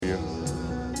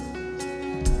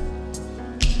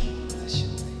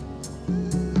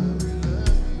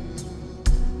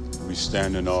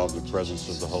stand in awe of the presence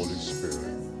of the Holy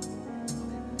Spirit.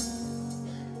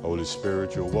 Holy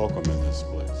Spirit, you're welcome in this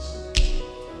place.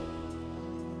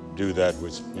 Do that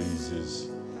which pleases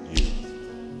you.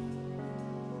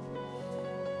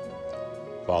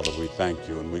 Father, we thank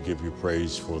you and we give you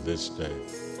praise for this day.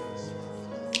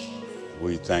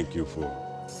 We thank you for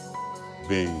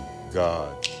being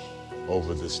God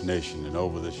over this nation and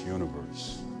over this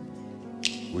universe.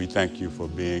 We thank you for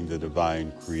being the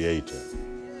divine creator.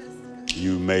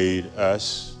 You made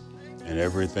us and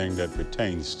everything that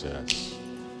pertains to us.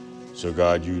 So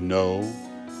God, you know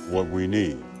what we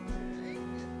need.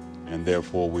 And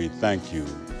therefore we thank you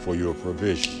for your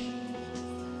provision.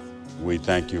 We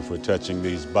thank you for touching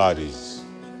these bodies,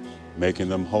 making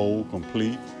them whole,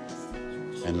 complete,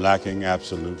 and lacking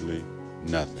absolutely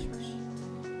nothing.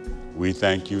 We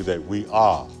thank you that we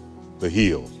are the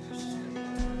healed.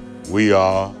 We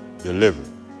are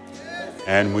delivered.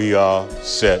 And we are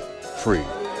set free.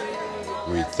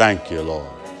 We thank you, Lord.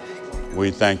 We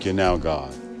thank you now,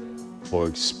 God, for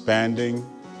expanding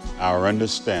our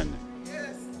understanding.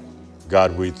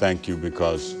 God, we thank you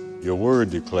because your word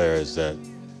declares that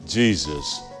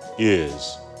Jesus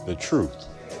is the truth.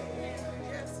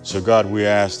 So God, we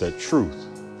ask that truth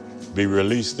be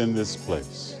released in this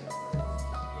place,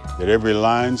 that every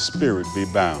lying spirit be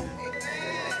bound.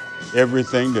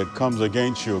 Everything that comes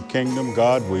against your kingdom,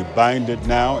 God, we bind it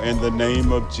now in the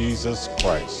name of Jesus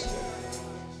Christ.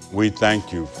 We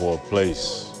thank you for a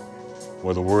place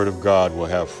where the word of God will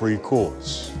have free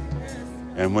course.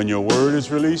 And when your word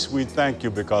is released, we thank you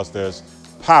because there's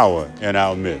power in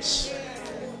our midst.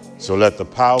 So let the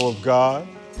power of God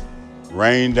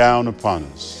rain down upon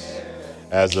us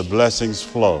as the blessings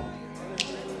flow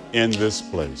in this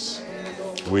place.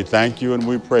 We thank you and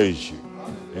we praise you.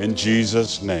 In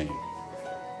Jesus' name,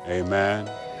 amen.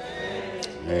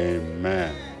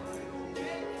 Amen.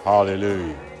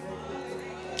 Hallelujah.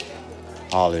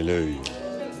 Hallelujah.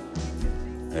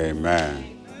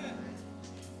 Amen.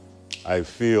 I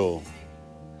feel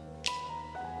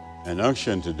an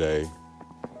unction today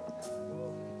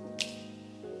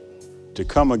to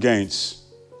come against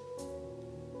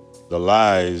the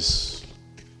lies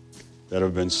that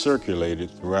have been circulated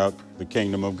throughout the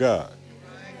kingdom of God.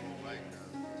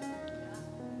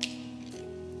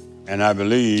 And I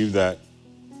believe that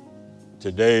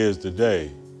today is the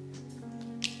day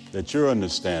that your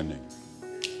understanding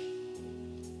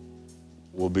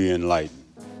will be enlightened.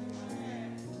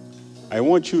 I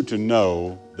want you to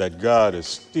know that God is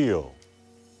still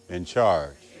in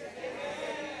charge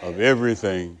of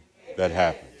everything that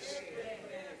happens.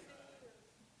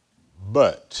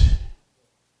 But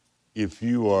if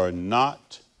you are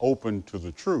not open to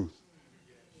the truth,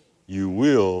 you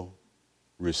will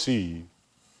receive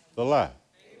the lie.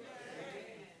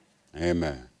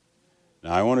 Amen.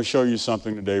 Now, I want to show you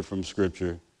something today from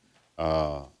Scripture.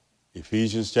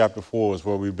 Ephesians chapter 4 is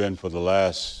where we've been for the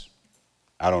last,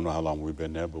 I don't know how long we've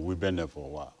been there, but we've been there for a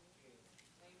while.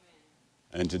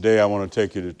 And today I want to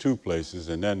take you to two places,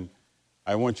 and then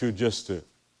I want you just to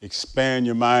expand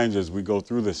your minds as we go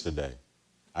through this today.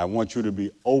 I want you to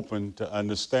be open to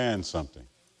understand something.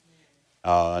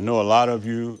 I know a lot of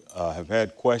you have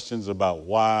had questions about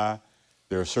why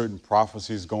there are certain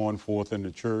prophecies going forth in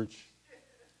the church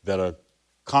that are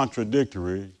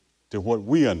contradictory to what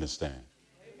we understand.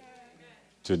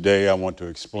 Today I want to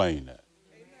explain that.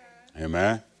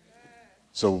 Amen.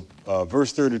 So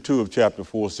verse 32 of chapter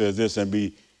 4 says this, and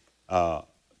be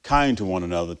kind to one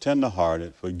another,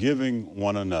 tenderhearted, forgiving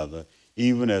one another,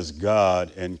 even as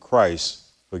God and Christ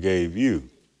forgave you.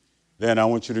 Then I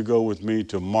want you to go with me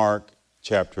to Mark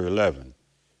chapter 11.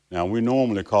 Now, we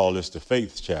normally call this the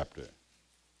faith chapter.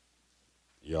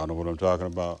 Y'all know what I'm talking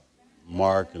about?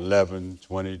 Mark 11,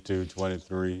 22,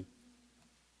 23.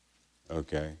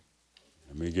 Okay,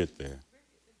 let me get there.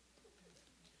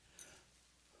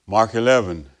 Mark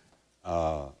 11.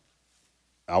 I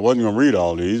wasn't going to read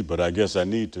all these, but I guess I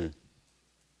need to.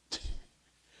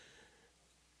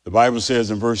 The Bible says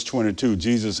in verse 22,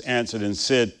 Jesus answered and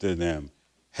said to them,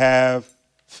 have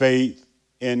faith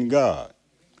in God.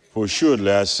 For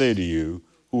surely I say to you,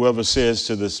 whoever says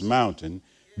to this mountain,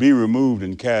 be removed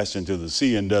and cast into the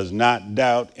sea, and does not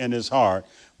doubt in his heart,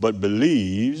 but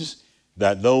believes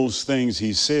that those things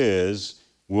he says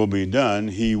will be done,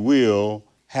 he will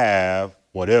have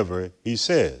whatever he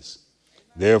says.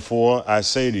 Therefore, I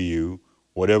say to you,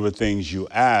 whatever things you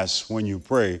ask when you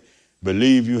pray,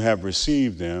 believe you have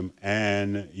received them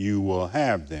and you will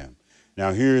have them.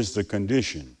 Now, here's the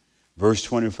condition. Verse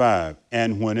 25,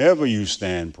 and whenever you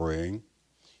stand praying,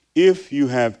 if you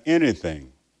have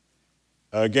anything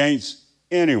against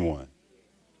anyone,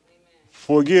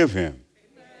 forgive him,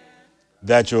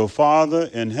 that your Father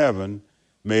in heaven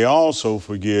may also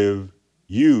forgive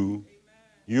you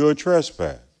your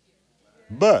trespass.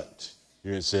 But,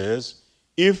 here it says,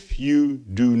 if you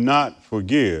do not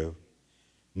forgive,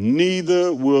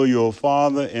 neither will your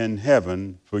Father in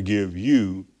heaven forgive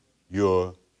you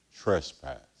your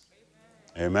trespass.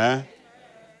 Amen?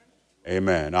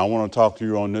 Amen. I want to talk to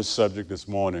you on this subject this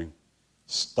morning.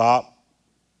 Stop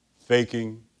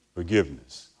faking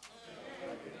forgiveness.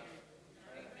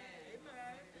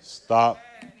 Stop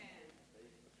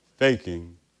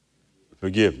faking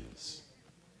forgiveness.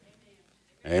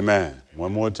 Amen.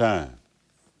 One more time.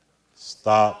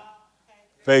 Stop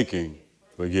faking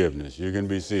forgiveness. You can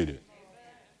be seated.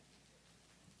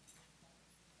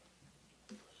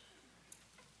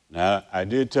 Now, I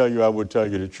did tell you I would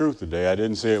tell you the truth today. I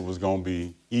didn't say it was going to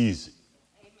be easy.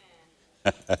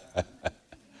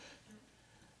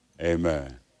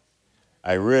 Amen.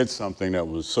 I read something that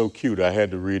was so cute, I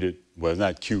had to read it. Well, it's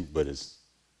not cute, but it's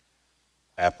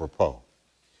apropos.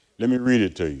 Let me read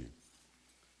it to you.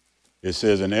 It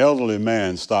says, an elderly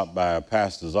man stopped by a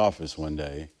pastor's office one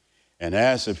day and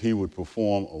asked if he would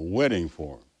perform a wedding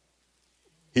for him.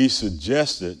 He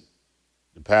suggested,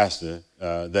 the pastor,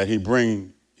 that he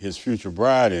bring his future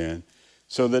bride in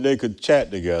so that they could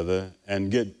chat together and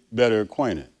get better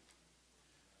acquainted.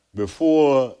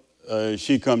 Before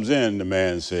she comes in, the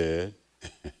man said,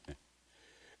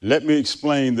 let me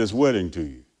explain this wedding to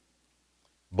you.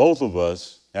 Both of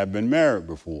us have been married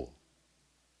before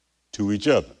to each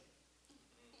other.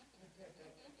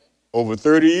 Over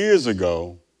 30 years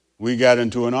ago, we got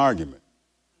into an argument.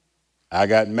 I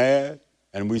got mad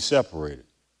and we separated.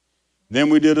 Then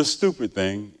we did a stupid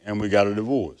thing and we got a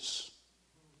divorce.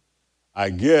 I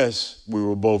guess we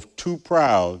were both too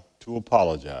proud to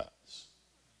apologize.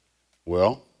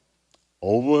 Well,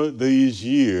 over these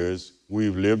years,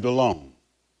 we've lived alone,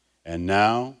 and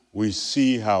now we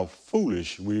see how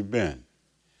foolish we've been.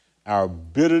 Our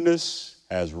bitterness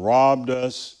has robbed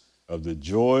us of the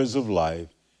joys of life,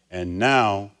 and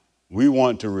now we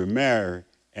want to remarry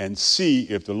and see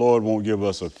if the Lord won't give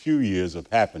us a few years of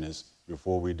happiness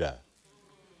before we die.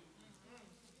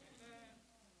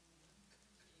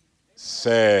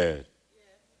 Sad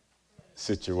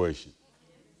situation.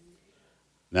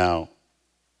 Now,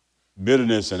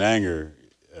 bitterness and anger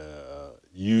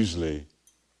usually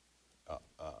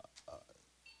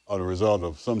are the result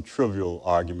of some trivial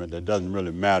argument that doesn't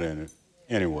really matter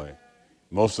anyway.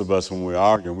 Most of us, when we're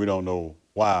arguing, we don't know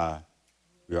why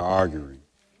we're arguing.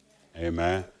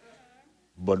 Amen.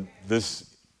 But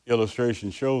this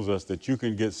illustration shows us that you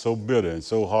can get so bitter and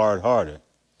so hard-hearted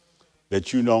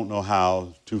that you don't know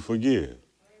how to forgive.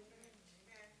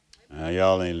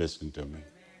 Y'all ain't listening to me.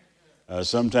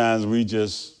 Sometimes we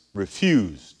just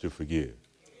refuse to forgive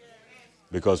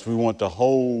because we want to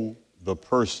hold the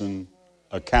person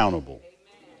accountable.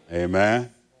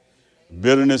 Amen.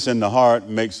 Bitterness in the heart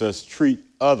makes us treat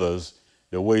others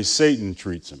the way Satan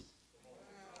treats them.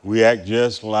 We act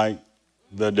just like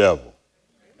the devil.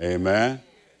 Amen.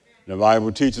 The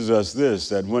Bible teaches us this,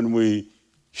 that when we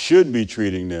should be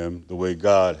treating them the way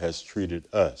God has treated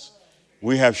us.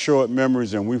 We have short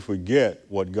memories and we forget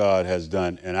what God has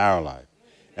done in our life.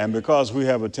 And because we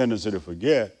have a tendency to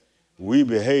forget, we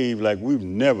behave like we've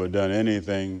never done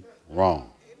anything wrong.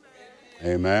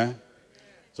 Amen.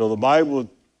 So the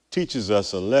Bible teaches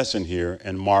us a lesson here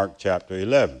in Mark chapter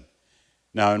 11.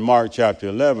 Now in Mark chapter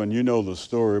 11, you know the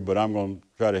story, but I'm going to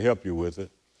try to help you with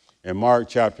it. In Mark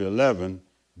chapter 11,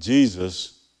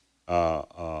 Jesus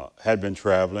had been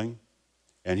traveling,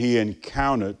 and he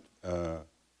encountered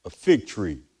a fig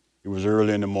tree. It was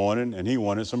early in the morning, and he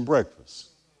wanted some breakfast.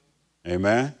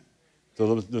 Amen?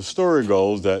 So the story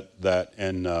goes that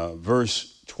in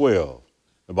verse 12,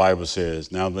 the Bible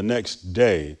says, now the next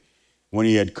day, when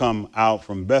he had come out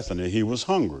from Bethany, he was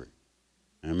hungry.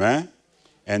 Amen?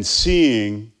 And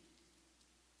seeing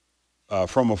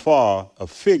from afar a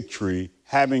fig tree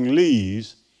having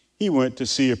leaves, he went to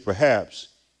see if perhaps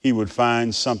he would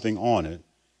find something on it.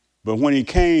 But when he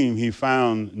came, he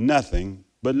found nothing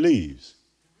but leaves,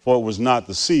 for it was not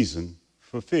the season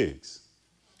for figs.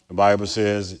 The Bible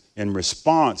says, in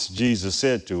response, Jesus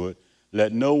said to it,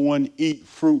 let no one eat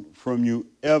fruit from you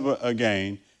ever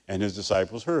again. And his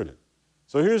disciples heard it.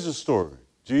 So here's the story.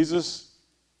 Jesus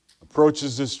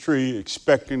approaches this tree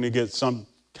expecting to get some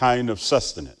kind of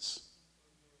sustenance.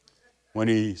 When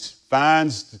he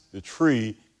finds the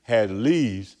tree had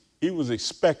leaves, he was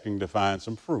expecting to find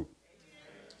some fruit.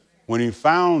 When he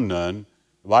found none,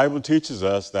 the Bible teaches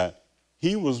us that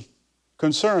he was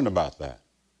concerned about that.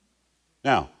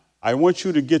 Now, I want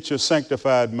you to get your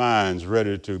sanctified minds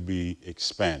ready to be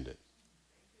expanded.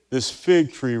 This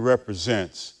fig tree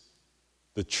represents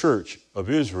the church of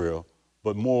Israel,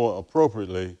 but more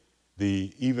appropriately,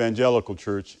 the evangelical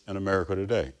church in America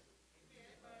today.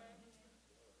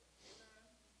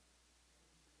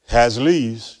 It has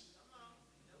leaves.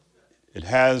 It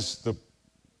has the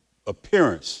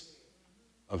appearance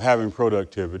of having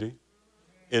productivity.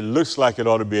 It looks like it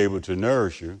ought to be able to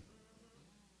nourish you,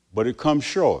 but it comes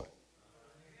short.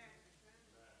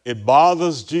 It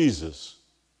bothers Jesus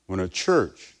when a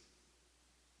church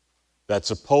that's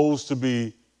supposed to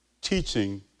be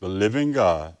teaching the living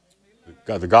God,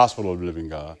 the gospel of the living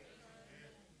God,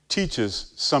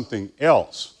 teaches something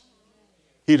else.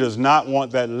 He does not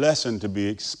want that lesson to be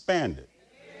expanded.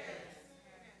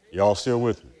 Y'all still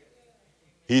with me?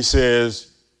 He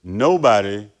says,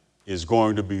 nobody is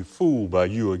going to be fooled by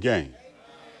you again.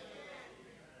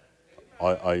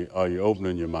 Are you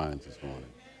opening your minds this morning?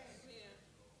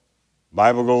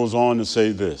 Bible goes on to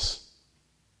say this,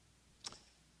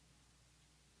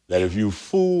 that if you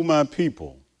fool my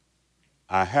people,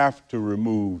 I have to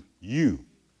remove you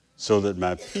so that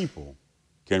my people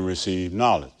can receive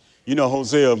knowledge. You know,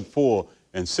 Hosea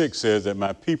 4:6 says that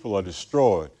my people are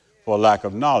destroyed for lack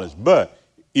of knowledge. But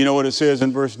you know what it says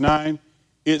in verse 9?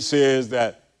 It says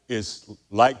that it's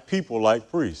like people, like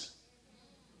priests.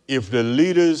 If the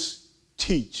leaders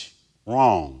teach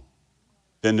wrong,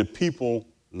 then the people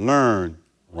learn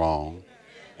wrong.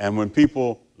 And when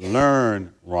people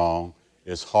learn wrong,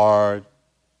 it's hard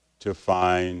to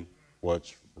find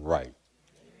what's right.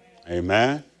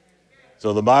 Amen?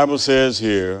 So the Bible says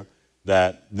here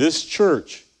that this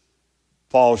church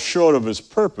falls short of its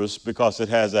purpose because it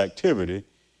has activity.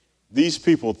 These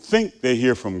people think they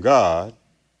hear from God,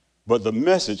 but the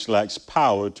message lacks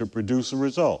power to produce a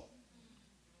result.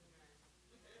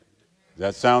 Is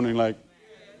that sounding like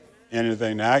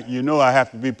anything? Now, you know I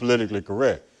have to be politically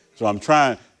correct. So I'm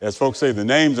trying, as folks say, the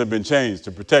names have been changed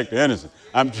to protect the innocent.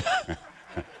 I'm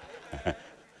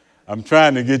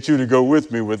trying to get you to go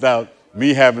with me without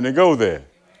me having to go there.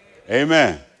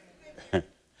 Amen.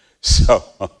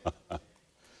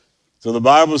 So the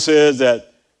Bible says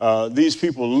that these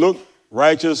people look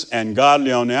righteous and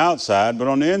godly on the outside, but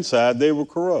on the inside they were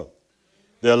corrupt.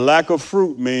 Their lack of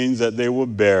fruit means that they were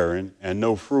barren, and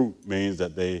no fruit means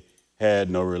that they had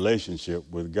no relationship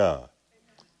with God.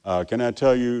 Can I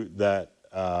tell you that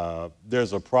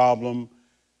there's a problem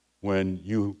when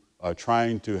you are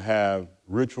trying to have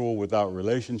ritual without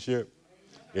relationship?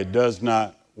 It does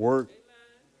not work.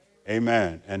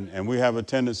 Amen. And we have a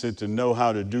tendency to know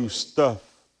how to do stuff,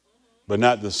 but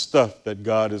not the stuff that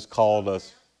God has called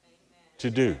us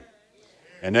to do.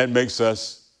 And that makes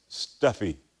us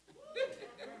stuffy.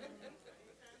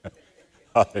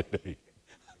 Hallelujah.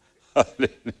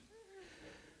 Hallelujah.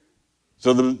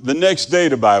 So the next day,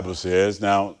 the Bible says,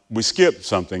 now we skipped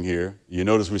something here. You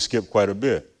notice we skipped quite a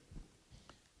bit.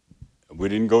 We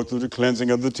didn't go through the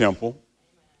cleansing of the temple.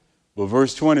 But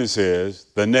verse 20 says,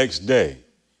 the next day.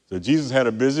 So Jesus had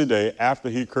a busy day after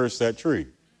he cursed that tree.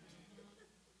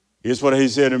 Here's what he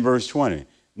said in verse 20.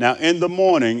 Now in the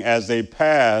morning, as they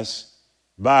passed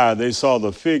by, they saw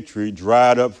the fig tree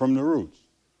dried up from the roots.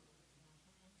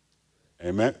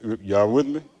 Amen. Y'all with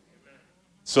me?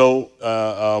 So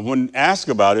when asked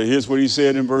about it, here's what he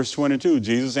said in verse 22.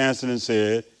 Jesus answered and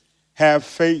said, have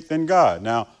faith in God.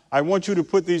 Now, I want you to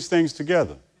put these things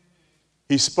together.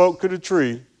 He spoke to the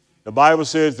tree. The Bible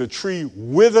says the tree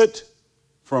withered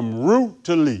from root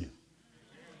to leaf.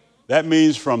 That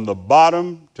means from the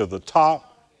bottom to the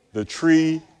top, the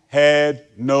tree had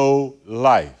no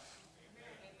life.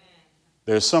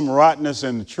 There's some rottenness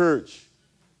in the church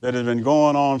that has been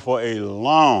going on for a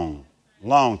long,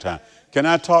 long time. Can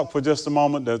I talk for just a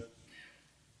moment? That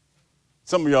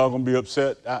some of y'all are going to be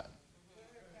upset.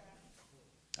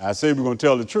 I say we're going to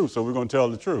tell the truth, so we're going to tell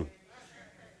the truth.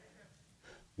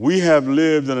 We have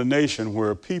lived in a nation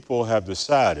where people have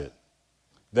decided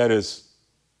that it's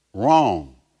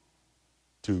wrong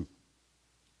to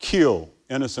kill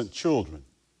innocent children,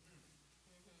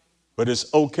 but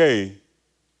it's okay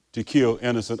to kill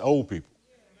innocent old people.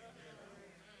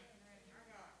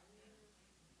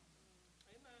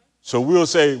 So we'll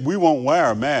say we won't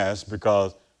wear a mask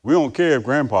because we don't care if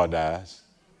grandpa dies,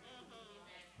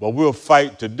 but we'll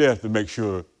fight to death to make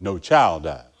sure no child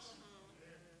dies.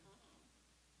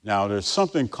 Now, there's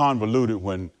something convoluted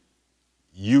when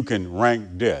you can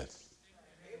rank death.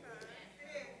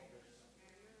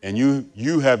 And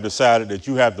you have decided that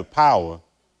you have the power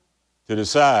to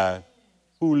decide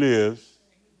who lives.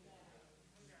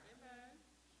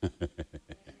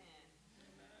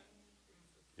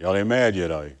 Y'all ain't mad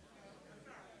yet, are you?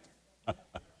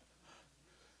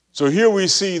 So here we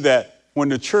see that when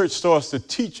the church starts to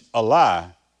teach a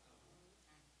lie,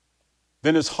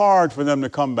 then it's hard for them to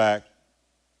come back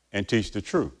and teach the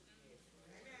truth.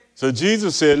 So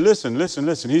Jesus said, listen.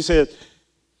 He said,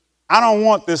 I don't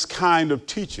want this kind of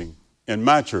teaching in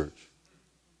my church.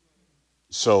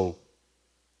 So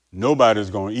nobody's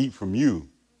going to eat from you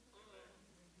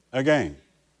again.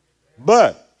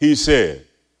 But he said,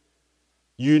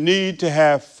 you need to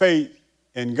have faith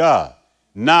in God,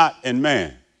 not in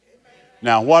man.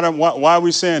 Now, why are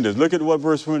we saying this? Look at what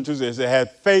verse 22 says. It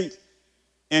had faith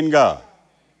in God.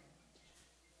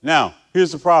 Now,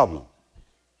 here's the problem.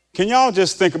 Can y'all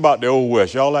just think about the Old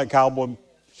West? Y'all like cowboy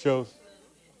shows?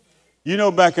 You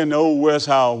know back in the Old West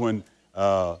how when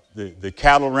the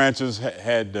cattle ranchers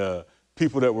had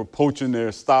people that were poaching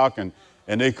their stock and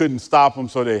they couldn't stop them,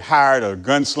 so they hired a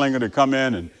gunslinger to come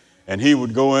in and he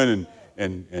would go in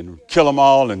and kill them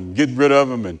all and get rid of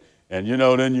them and you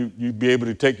know, then you'd be able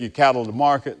to take your cattle to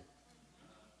market.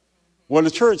 Well,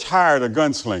 the church hired a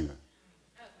gunslinger.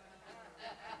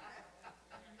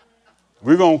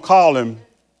 We're going to call him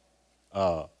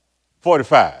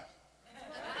 45.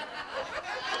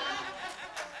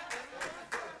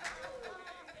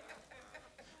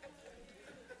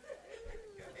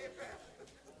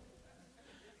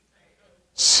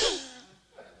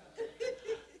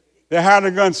 They hired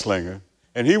a gunslinger,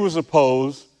 and he was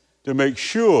supposed to make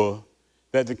sure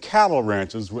that the cattle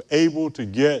ranchers were able to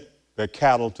get their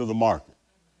cattle to the market.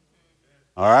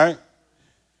 All right?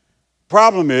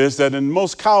 Problem is that in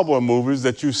most cowboy movies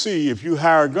that you see, if you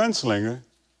hire a gunslinger,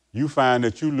 you find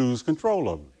that you lose control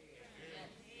of them.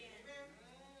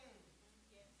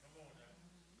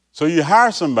 So you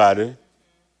hire somebody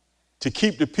to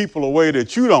keep the people away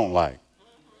that you don't like.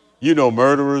 You know,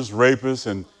 murderers, rapists,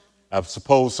 and I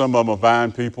suppose some of them are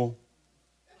fine people.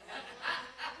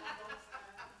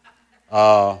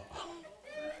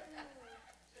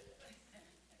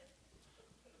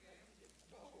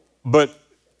 But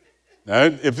now,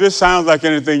 if this sounds like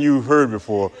anything you've heard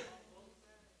before,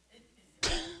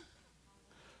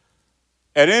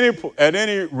 at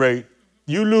any rate,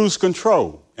 you lose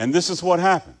control, and this is what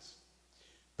happens.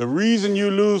 The reason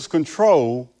you lose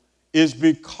control is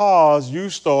because you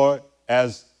start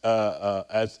as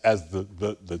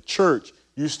the church,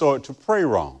 you start to pray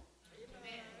wrong.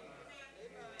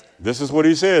 This is what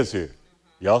he says here.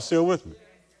 Y'all still with me?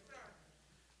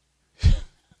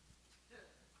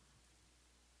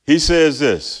 He says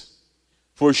this,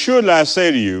 for surely I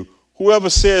say to you, whoever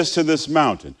says to this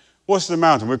mountain, what's the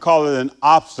mountain? We call it an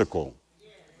obstacle.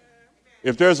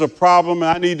 If there's a problem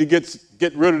and I need to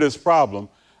get rid of this problem,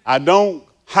 I don't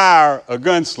hire a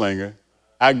gunslinger.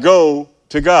 I go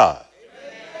to God.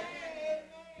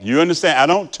 You understand? I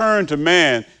don't turn to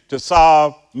man to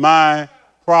solve my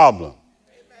problem.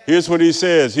 Here's what he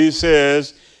says. He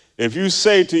says, if you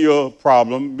say to your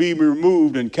problem, be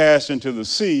removed and cast into the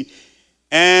sea,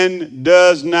 and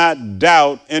does not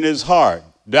doubt in his heart.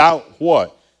 Doubt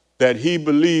what? That he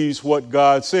believes what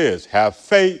God says. Have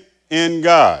faith in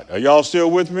God. Are y'all still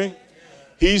with me?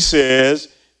 He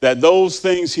says that those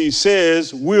things he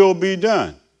says will be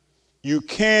done. You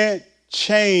can't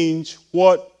change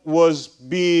what was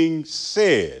being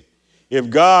said. If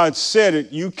God said it,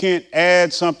 you can't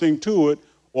add something to it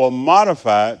or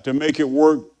modify it to make it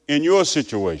work in your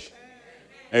situation.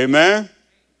 Amen?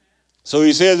 So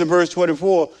he says in verse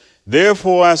 24,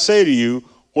 therefore I say to you,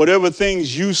 whatever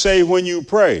things you say when you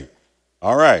pray.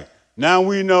 All right. Now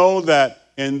we know that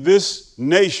in this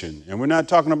nation, and we're not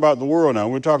talking about the world now,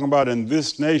 we're talking about in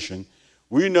this nation,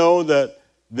 we know that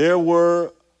there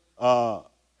were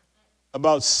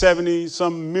about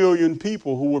 70-some million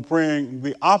people who were praying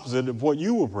the opposite of what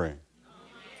you were praying.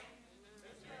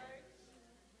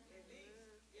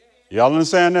 Y'all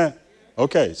understand that?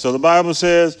 Okay, so the Bible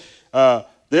says,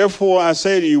 therefore I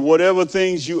say to you, whatever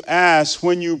things you ask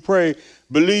when you pray,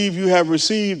 believe you have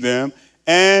received them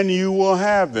and you will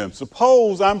have them.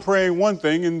 Suppose I'm praying one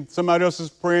thing and somebody else is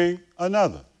praying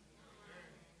another.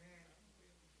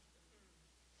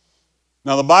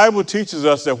 Now the Bible teaches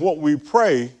us that what we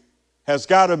pray has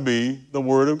got to be the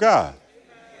Word of God.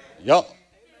 Yup.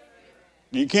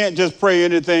 You can't just pray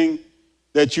anything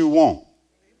that you want.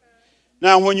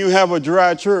 Now when you have a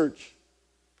dry church,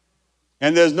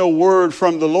 and there's no word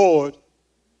from the Lord,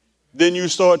 then you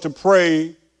start to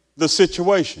pray the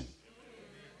situation.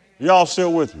 Y'all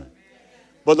still with me?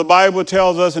 But the Bible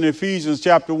tells us in Ephesians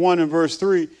chapter 1 and verse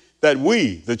 3 that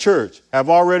we, the church, have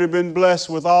already been blessed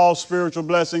with all spiritual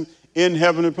blessing in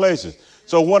heavenly places.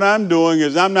 So what I'm doing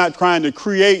is I'm not trying to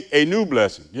create a new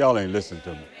blessing. Y'all ain't listening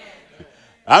to me.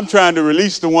 I'm trying to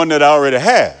release the one that I already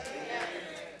have.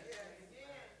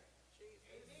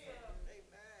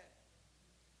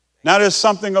 Now there's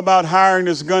something about hiring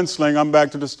this gunslinger. I'm back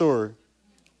to the story.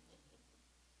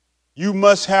 you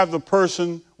must have the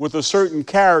person with a certain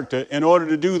character in order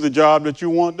to do the job that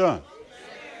you want done.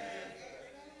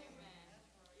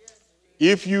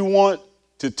 If you want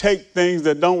to take things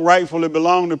that don't rightfully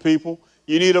belong to people,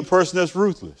 you need a person that's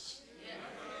ruthless.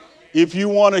 If you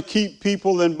want to keep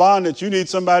people in bondage, you need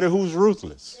somebody who's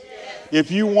ruthless. If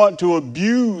you want to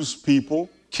abuse people,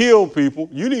 kill people,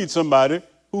 you need somebody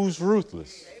who's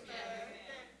ruthless.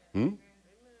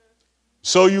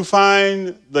 So you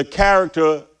find the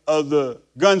character of the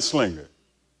gunslinger.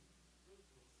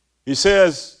 He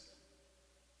says,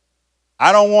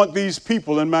 I don't want these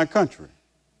people in my country.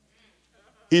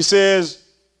 He says,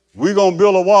 we're going to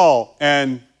build a wall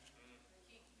and,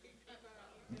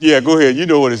 yeah, go ahead. You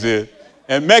know what it is.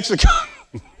 And Mexico.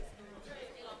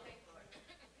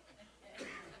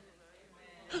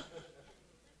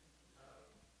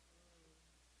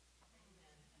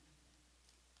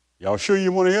 Y'all sure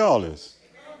you want to hear all this?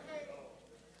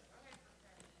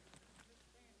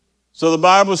 So the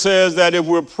Bible says that if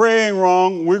we're praying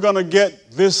wrong, we're going to get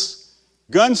this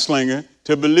gunslinger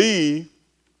to believe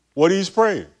what he's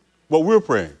praying, what we're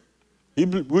praying.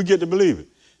 We get to believe it.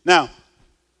 Now,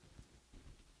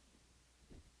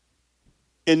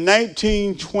 in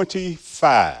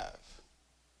 1925,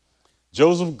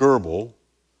 Joseph Goebbels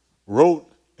wrote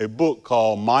a book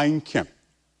called Mein Kampf.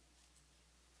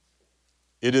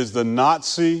 It is the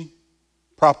Nazi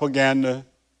propaganda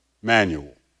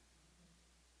manual.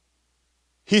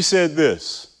 He said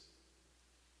this: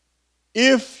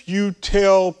 if you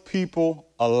tell people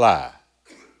a lie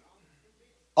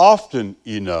often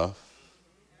enough,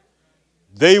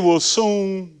 they will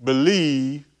soon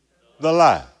believe the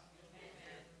lie.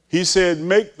 He said,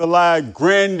 make the lie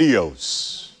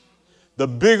grandiose. The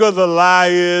bigger the lie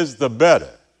is, the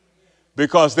better.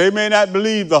 Because they may not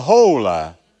believe the whole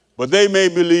lie, but they may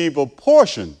believe a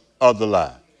portion of the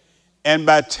lie. And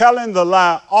by telling the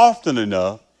lie often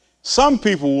enough, some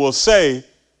people will say,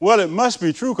 well, it must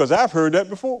be true because I've heard that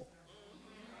before.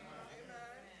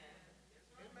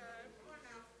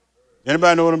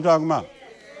 Anybody know what I'm talking about?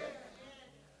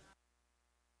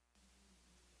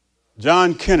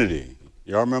 John Kennedy.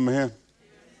 Y'all remember him?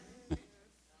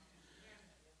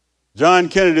 John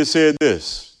Kennedy said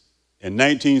this in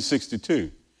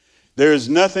 1962. There is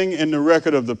nothing in the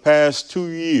record of the past 2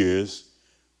 years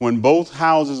when both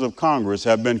houses of Congress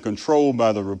have been controlled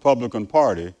by the Republican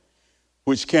Party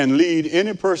which can lead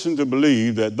any person to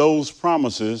believe that those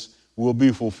promises will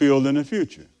be fulfilled in the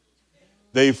future.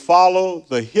 They follow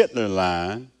the Hitler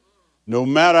line, no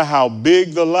matter how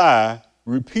big the lie,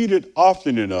 repeated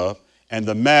often enough, and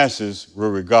the masses will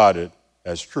regard it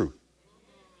as true.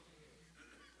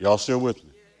 Y'all still with me?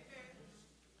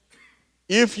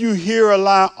 If you hear a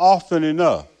lie often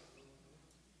enough,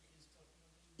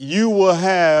 you will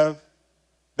have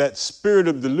that spirit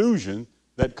of delusion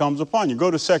that comes upon you. Go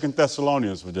to 2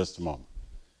 Thessalonians for just a moment.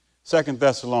 2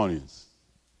 Thessalonians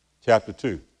chapter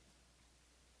 2.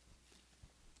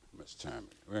 How much time?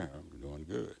 Well, I'm doing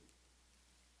good.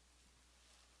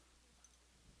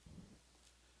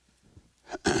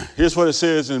 Here's what it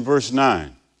says in verse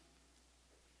 9.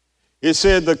 It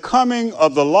said, the coming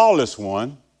of the lawless one.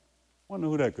 I wonder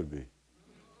who that could be.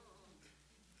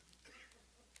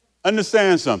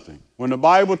 Understand something. When the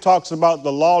Bible talks about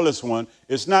the lawless one,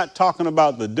 it's not talking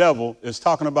about the devil, it's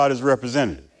talking about his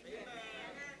representative.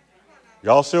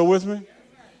 Y'all still with me?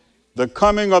 The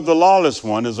coming of the lawless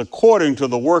one is according to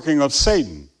the working of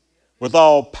Satan, with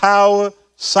all power,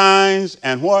 signs,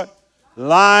 and what?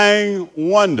 Lying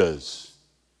wonders.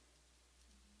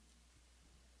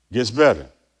 Gets better.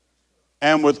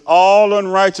 And with all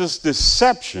unrighteous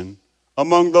deception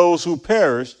among those who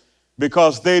perish,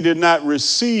 because they did not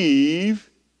receive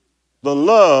the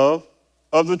love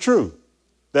of the truth,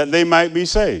 that they might be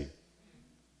saved.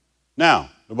 Now,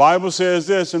 the Bible says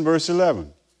this in verse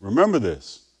 11. Remember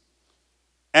this.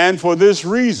 And for this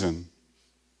reason,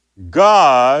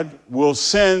 God will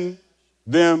send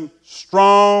them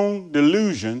strong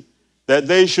delusion that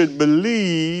they should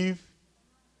believe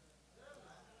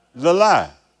the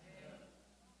lie.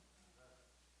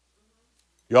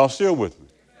 Y'all still with me?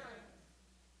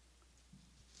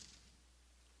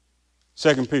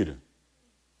 2 Peter.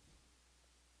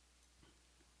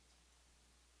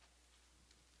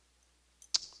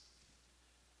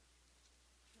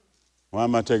 Why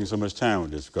am I taking so much time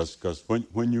with this? Because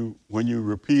when you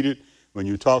repeat it, when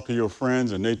you talk to your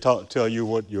friends and they tell you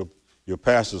what your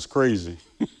pastor's crazy,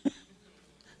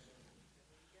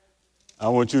 I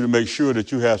want you to make sure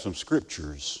that you have some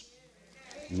scriptures.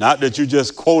 Not that you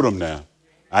just quote them now.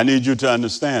 I need you to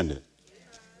understand it.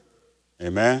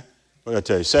 Amen? What did I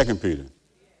tell you? 2 Peter.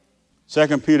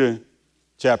 2 Peter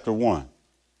chapter 1.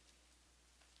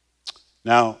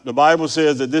 Now, the Bible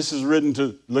says that this is written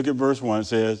to, look at verse 1, it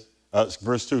says,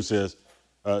 verse 2 says,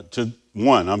 to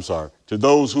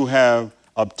those who have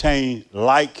obtained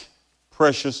like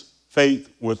precious faith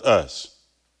with us.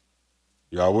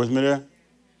 Y'all with me there?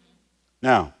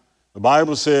 Now, the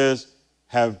Bible says,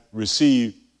 have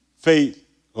received faith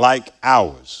like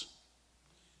ours.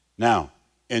 Now,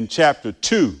 in chapter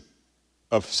 2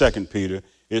 of 2 Peter,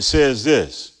 it says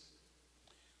this,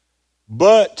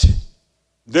 but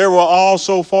there were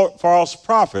also false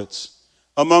prophets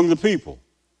among the people.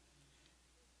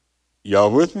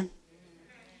 Y'all with me?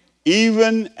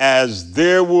 Even as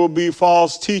there will be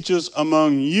false teachers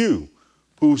among you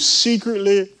who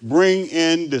secretly bring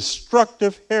in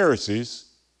destructive heresies,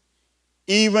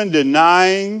 even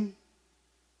denying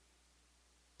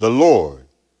the Lord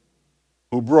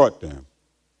who brought them,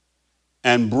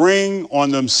 and bring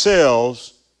on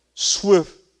themselves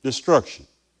swift destruction.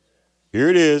 Here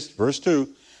it is, verse 2.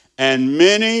 And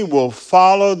many will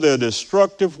follow their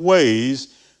destructive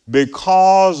ways,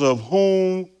 because of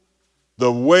whom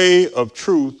the way of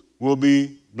truth will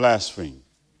be blasphemed.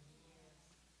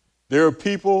 There are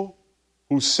people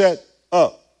who set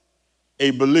up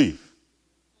a belief.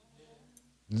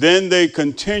 Then they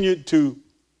continue to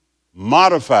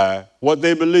modify what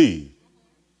they believe.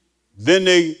 Then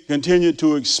they continue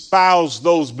to espouse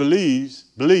those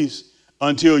beliefs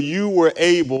until you were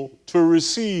able to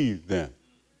receive them.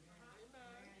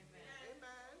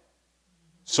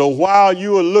 So while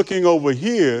you are looking over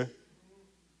here,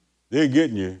 they're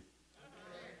getting you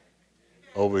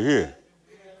over here.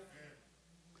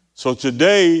 So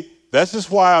today, that's just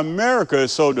why America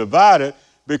is so divided,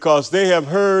 because they have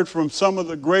heard from some of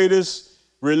the greatest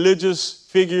religious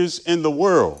figures in the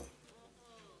world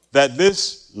that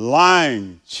this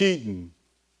lying, cheating,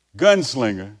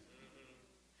 gunslinger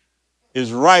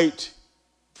is right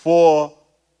for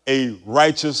a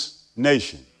righteous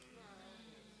nation.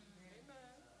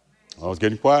 Oh, it's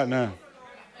getting quiet now.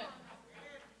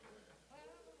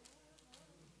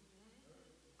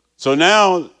 So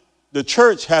now the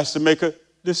church has to make a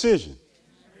decision.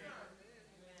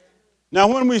 Now,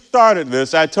 when we started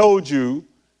this, I told you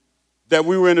that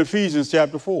we were in Ephesians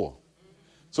chapter 4.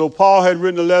 So Paul had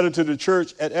written a letter to the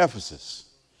church at Ephesus.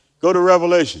 Go to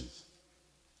Revelations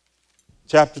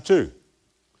chapter 2.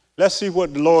 Let's see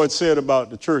what the Lord said about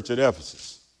the church at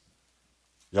Ephesus.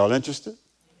 Y'all interested?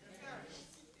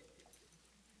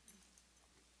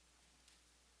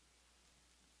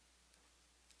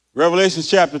 Revelation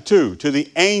chapter 2, to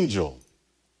the angel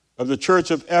of the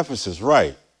church of Ephesus,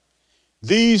 write,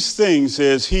 these things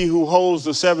says he who holds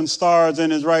the 7 stars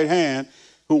in his right hand,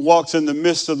 who walks in the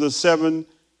midst of the 7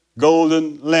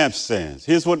 golden lampstands.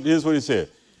 Here's what he said.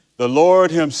 The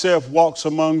Lord himself walks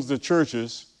among the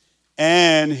churches,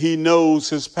 and he knows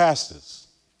his pastors.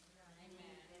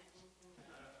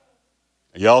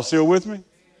 Y'all still with me?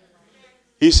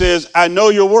 He says, I know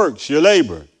your works, your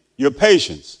labor, your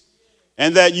patience,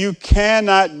 and that you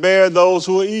cannot bear those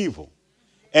who are evil.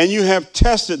 And you have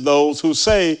tested those who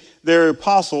say they're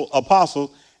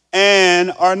apostles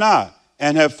and are not,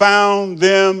 and have found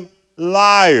them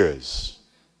liars.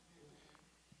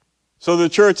 So the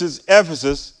church at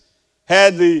Ephesus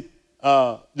had the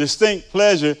distinct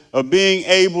pleasure of being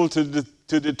able to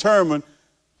determine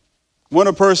when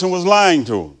a person was lying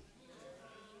to them.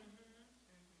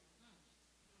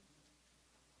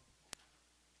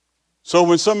 So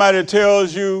when somebody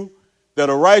tells you that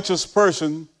a righteous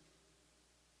person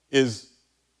is,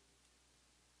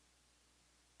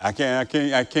 I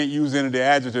can't use any of the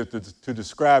adjectives to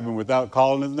describe him without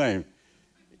calling his name.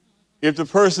 If the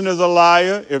person is a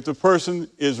liar, if the person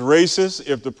is racist,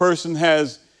 if the person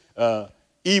has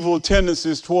evil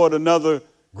tendencies toward another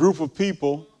group of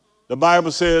people, the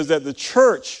Bible says that the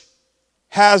church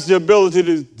has the ability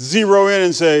to zero in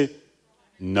and say,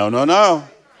 no, no, no.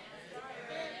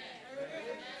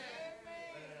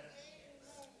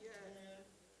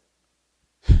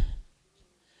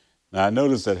 Now, I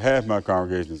noticed that half my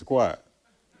congregation is quiet.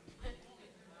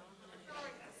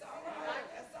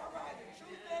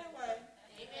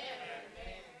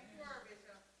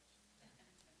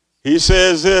 He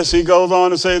says this, he goes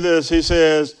on to say this, he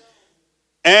says,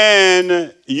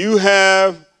 and you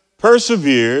have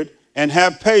persevered and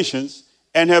have patience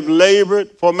and have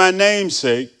labored for my name's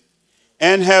sake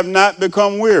and have not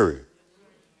become weary.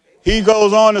 He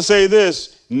goes on to say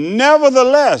this,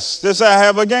 nevertheless, this I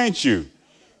have against you.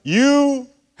 You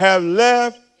have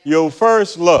left your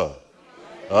first love.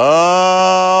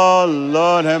 Oh,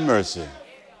 Lord have mercy.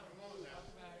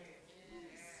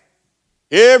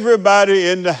 Everybody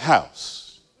in the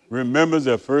house remembers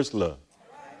their first love.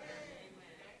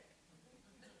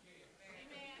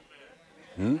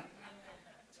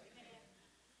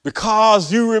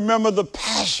 because you remember the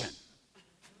passion.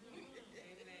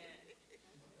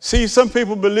 See, some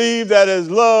people believe that as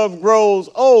love grows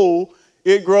old,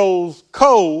 it grows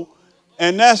cold,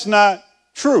 and that's not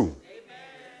true.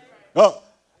 Oh,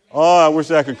 I wish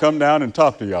I could come down and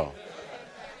talk to y'all.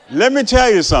 Let me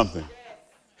tell you something.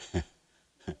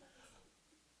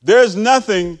 There's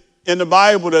nothing in the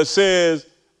Bible that says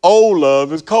old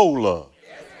love is cold love.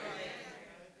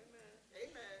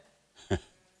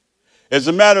 As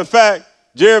a matter of fact,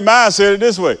 Jeremiah said it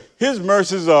this way: his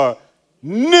mercies are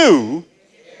new.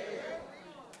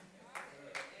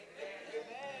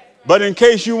 But in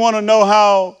case you want to know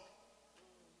how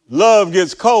love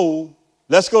gets cold,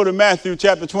 let's go to Matthew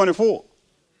chapter 24.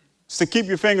 So keep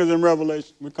your fingers in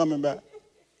Revelation. We're coming back.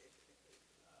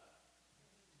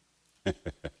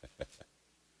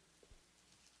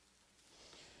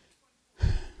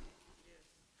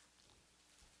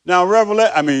 Now,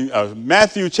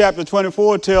 Matthew chapter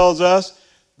 24 tells us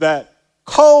that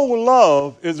cold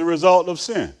love is a result of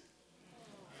sin.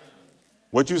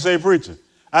 What you say, preacher?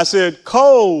 I said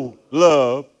cold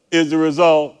love is the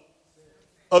result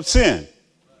of sin.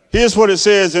 Here's what it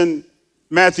says in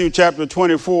Matthew chapter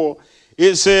 24.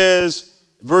 It says,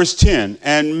 verse 10,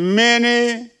 and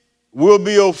many will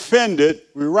be offended.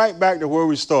 We're right back to where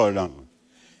we started, aren't we?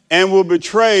 And will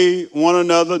betray one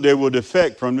another. They will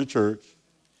defect from the church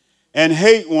and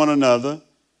hate one another.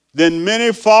 Then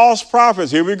many false prophets,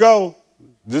 here we go.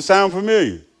 This sound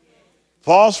familiar?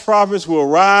 False prophets will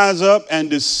rise up and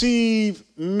deceive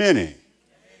many.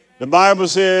 The Bible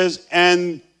says,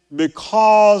 and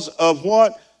because of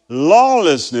what?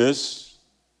 Lawlessness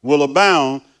will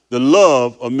abound, the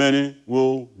love of many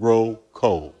will grow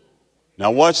cold.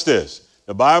 Now watch this.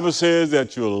 The Bible says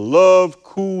that your love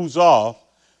cools off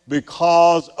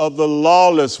because of the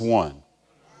lawless one.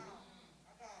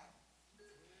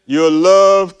 Your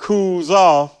love cools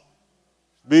off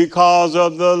because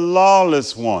of the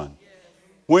lawless one.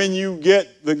 When you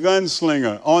get the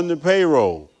gunslinger on the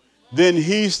payroll, then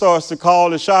he starts to call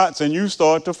the shots and you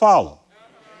start to follow.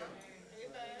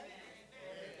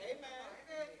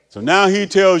 So now he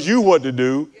tells you what to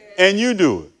do and you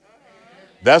do it.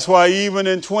 That's why even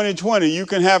in 2020, you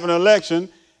can have an election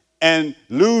and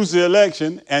lose the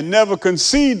election and never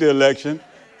concede the election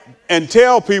and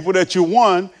tell people that you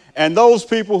won, and those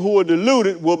people who are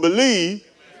deluded will believe.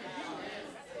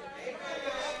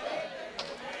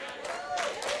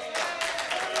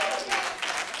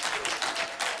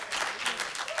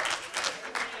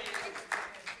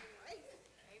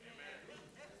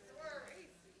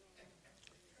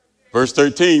 Verse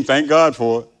 13, thank God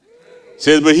for it.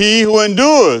 Says, but he who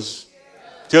endures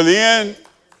till the end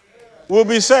will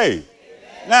be saved.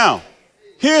 Now,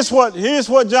 here's what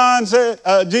John said.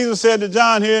 Jesus said to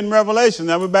John here in Revelation.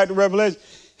 Now we're back to Revelation.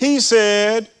 He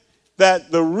said that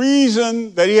the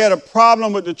reason that he had a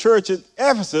problem with the church at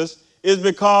Ephesus is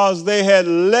because they had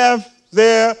left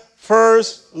their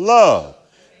first love.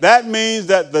 That means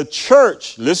that the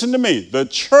church, listen to me, the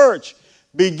church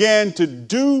began to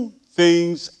do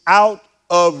things out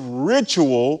of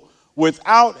ritual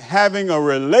without having a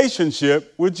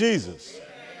relationship with Jesus.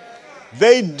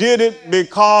 They did it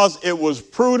because it was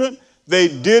prudent. They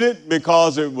did it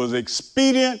because it was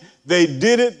expedient. They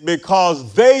did it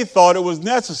because they thought it was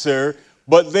necessary,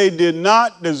 but they did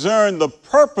not discern the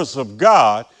purpose of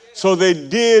God, so they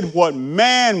did what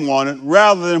man wanted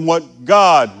rather than what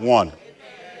God wanted.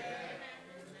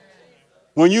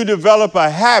 When you develop a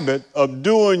habit of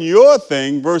doing your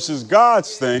thing versus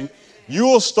God's thing, you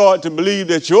will start to believe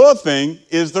that your thing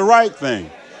is the right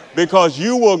thing. Because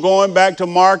you will, going back to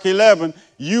Mark 11,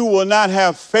 you will not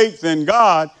have faith in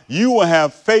God. You will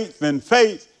have faith in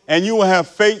faith, and you will have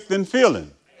faith in feeling.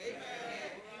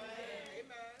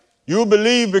 You'll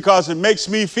believe because it makes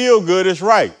me feel good, it's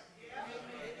right.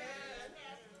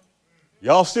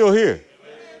 Y'all still here?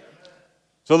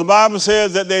 So the Bible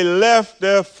says that they left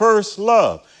their first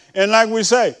love. And like we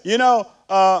say,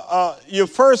 your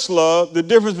first love, the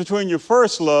difference between your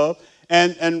first love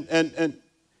and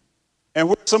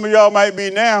where some of y'all might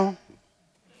be now,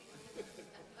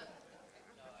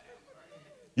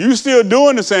 you still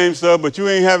doing the same stuff, but you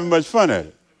ain't having much fun at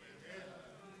it.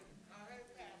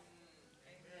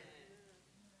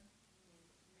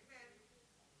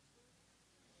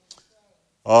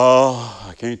 Oh,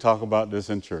 I can't talk about this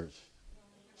in church.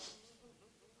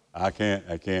 I can't.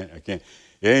 It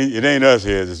ain't us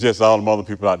here. It's just all them other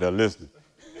people out there listening.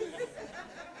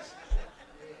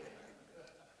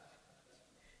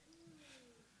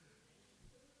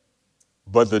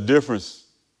 But the difference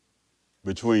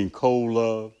between cold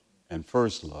love and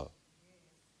first love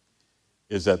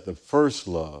is that the first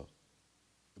love,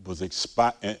 was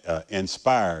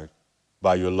inspired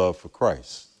by your love for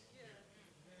Christ.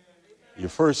 Your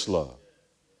first love.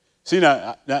 See,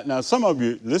 now some of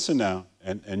you, listen now,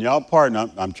 and y'all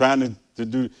pardon, I'm trying to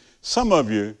do, some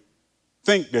of you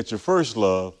think that your first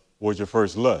love was your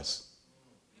first lust.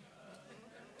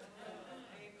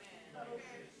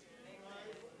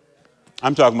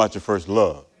 I'm talking about your first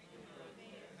love.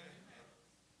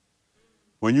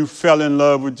 When you fell in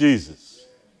love with Jesus,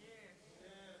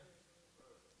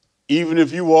 even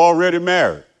if you were already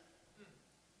married,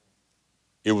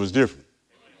 it was different.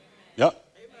 Yep.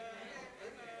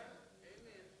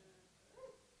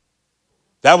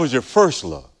 That was your first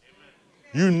love.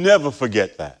 You never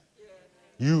forget that.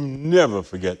 You never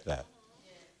forget that.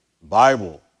 The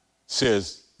Bible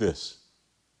says this,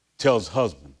 tells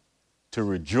husband to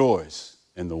rejoice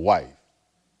in the wife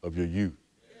of your youth.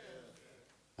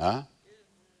 Huh?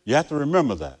 You have to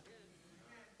remember that.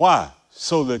 Why?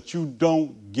 So that you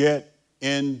don't get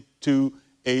into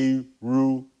a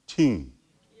routine.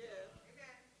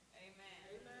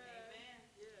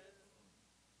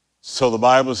 So the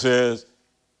Bible says,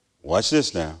 watch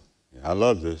this now. I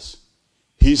love this.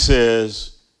 He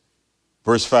says,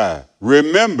 verse 5,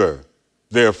 remember,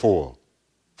 therefore,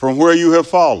 from where you have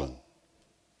fallen,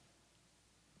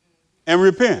 and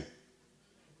repent.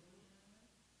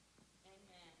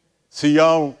 See,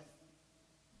 y'all,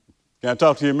 can I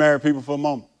talk to you married people for a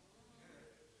moment?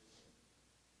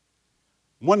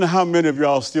 Wonder how many of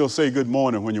y'all still say good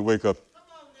morning when you wake up.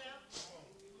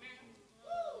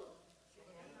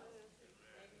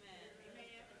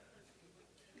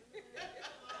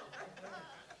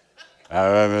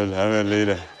 I'm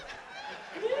leader.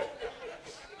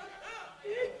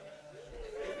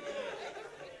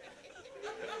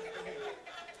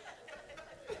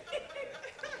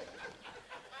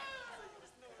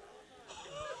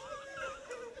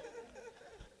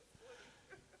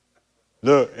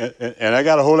 Look, and I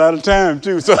got a whole lot of time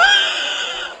too, so.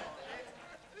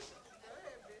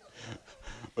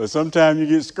 But sometimes you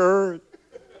get scared.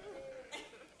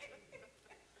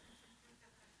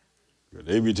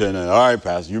 They be telling them, all right,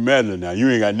 Pastor, you meddling now. You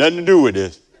ain't got nothing to do with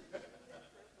this.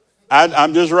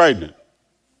 I'm just writing it.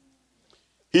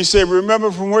 He said,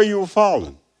 remember from where you were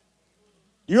fallen.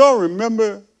 You all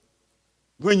remember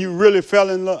when you really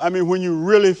fell in love? I mean, when you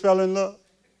really fell in love?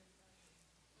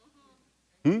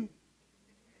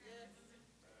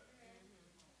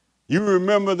 You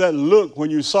remember that look when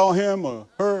you saw him or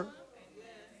her?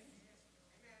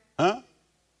 Huh?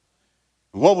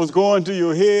 What was going through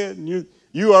your head?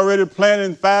 You already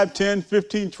planning 5, 10,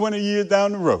 15, 20 years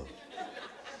down the road.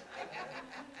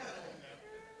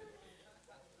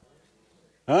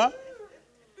 Huh?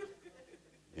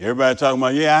 Everybody talking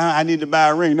about, yeah, I need to buy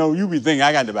a ring. No, you be thinking,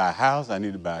 I got to buy a house. I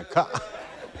need to buy a car.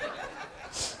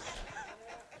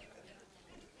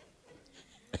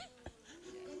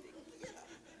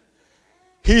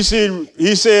 He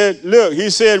said,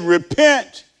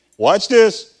 repent. Watch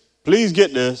this. Please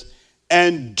get this.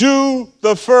 And do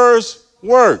the first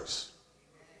works.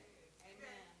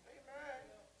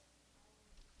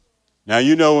 Now,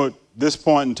 you know, at this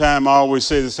point in time, I always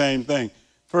say the same thing.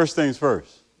 First things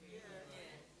first.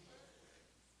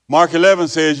 Mark 11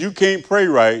 says you can't pray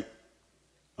right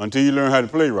until you learn how to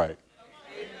play right.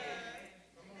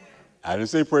 I didn't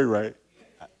say pray right.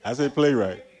 I said play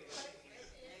right.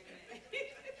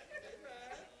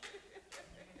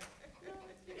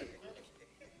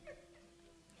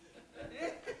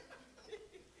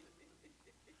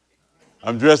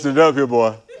 I'm dressing it up here,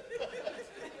 boy.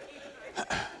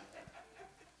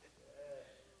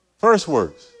 First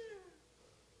works.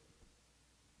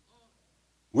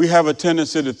 We have a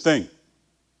tendency to think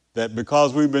that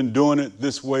because we've been doing it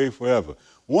this way forever.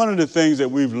 One of the things that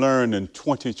we've learned in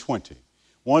 2020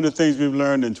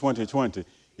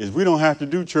 is we don't have to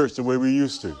do church the way we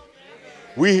used to.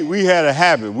 We had a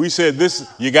habit. We said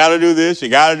this, you got to do this, you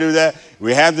got to do that.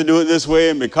 We have to do it this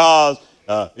way, and because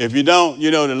if you don't,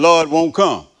 the Lord won't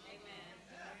come.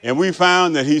 And we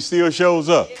found that he still shows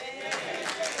up.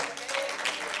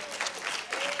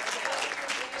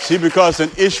 See, because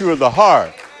it's an issue of the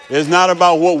heart. It's not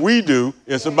about what we do.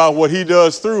 It's about what he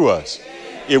does through us.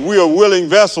 If we are willing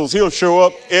vessels, he'll show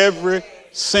up every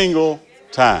single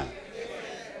time.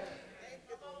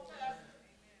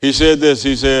 He said this.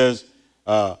 He says,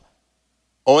 or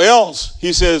else,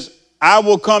 he says, I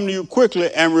will come to you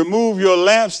quickly and remove your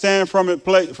lampstand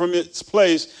from its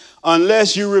place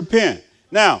unless you repent.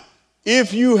 Now,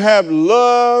 if you have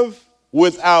love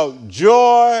without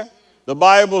joy, the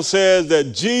Bible says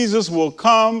that Jesus will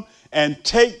come and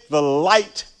take the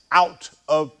light out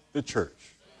of the church.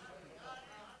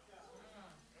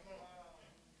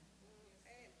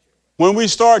 When we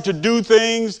start to do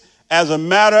things as a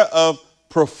matter of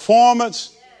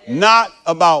performance, not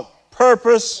about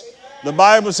purpose, the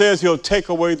Bible says he'll take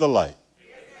away the light.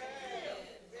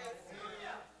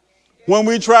 When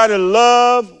we try to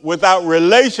love without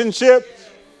relationship,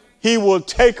 he will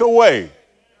take away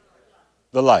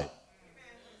the light.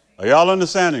 Are y'all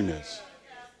understanding this?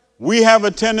 We have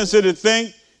a tendency to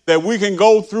think that we can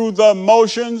go through the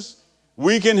motions.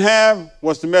 We can have,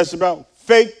 what's the message about?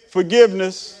 Fake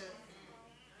forgiveness.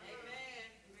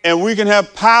 And we can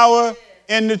have power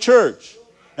in the church.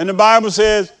 And the Bible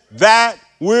says that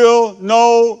will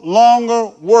no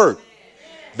longer work.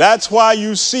 That's why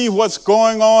you see what's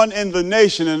going on in the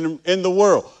nation and in the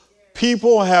world.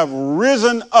 People have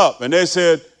risen up and they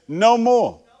said, no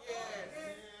more.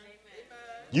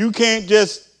 You can't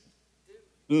just,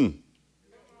 I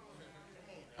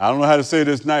don't know how to say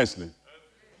this nicely.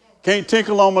 Can't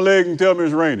tinkle on my leg and tell me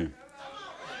it's raining.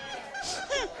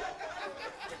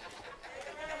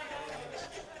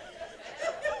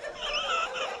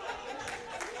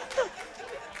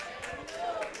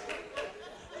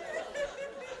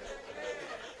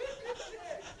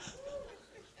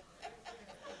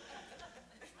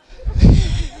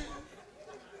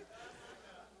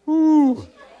 Ooh.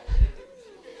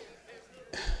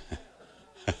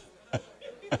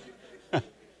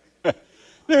 Let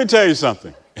me tell you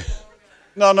something.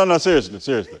 No,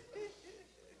 seriously.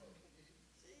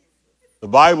 The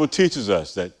Bible teaches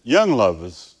us that young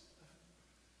lovers,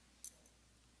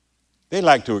 they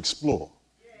like to explore.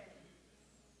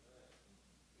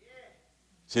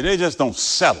 See, they just don't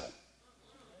settle.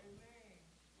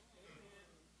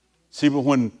 See, but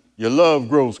when your love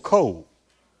grows cold,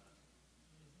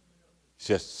 it's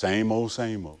just same old.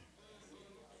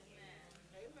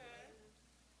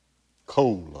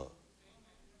 Cold love.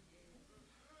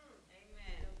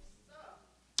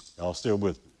 Y'all still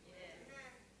with me?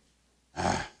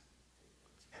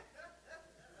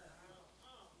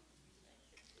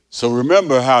 So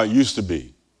remember how it used to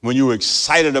be when you were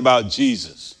excited about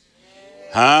Jesus.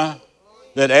 That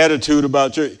attitude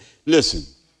about church. Listen,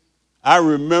 I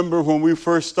remember when we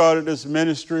first started this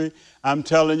ministry, I'm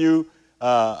telling you,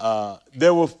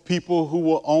 there were people who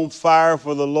were on fire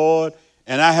for the Lord,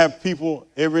 and I have people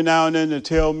every now and then that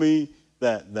tell me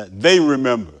that they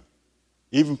remember,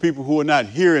 even people who are not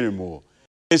here anymore.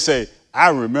 They say, I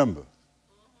remember.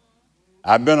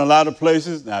 I've been a lot of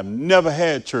places, and I've never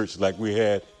had church like we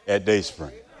had at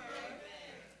Dayspring.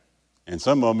 And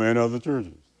some of them are in other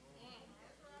churches.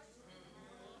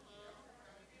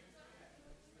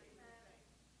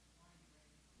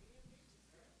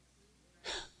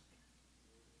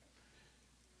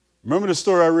 Remember the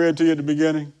story I read to you at the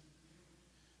beginning?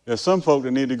 There's some folk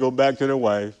that need to go back to their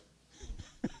wife.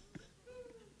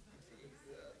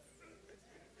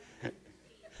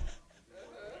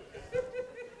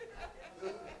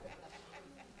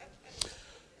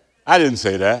 I didn't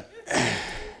say that.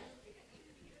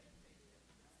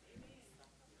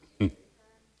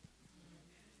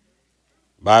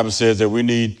 Bible says that we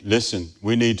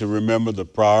need to remember the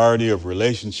priority of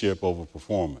relationship over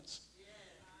performance.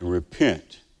 And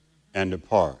repent and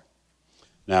depart.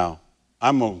 Now,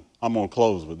 I'm gonna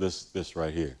close with this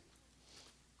right here.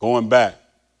 Going back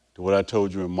to what I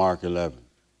told you in Mark 11.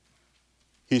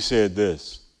 He said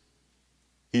this.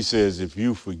 He says, if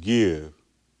you forgive,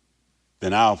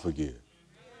 then I'll forgive.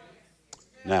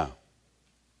 Now,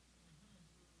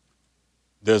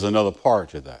 there's another part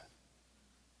to that.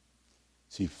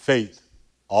 See, faith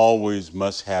always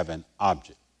must have an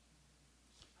object.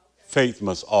 Faith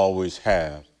must always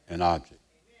have an object.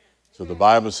 So the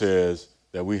Bible says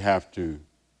that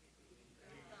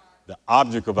the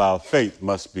object of our faith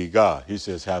must be God. He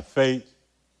says, have faith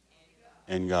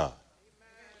in God.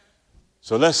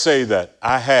 So let's say that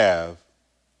I have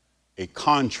a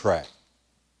contract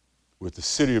with the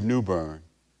city of New Bern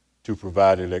to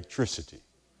provide electricity.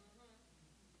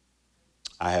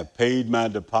 I have paid my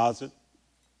deposit,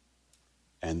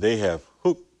 and they have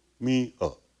hooked me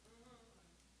up.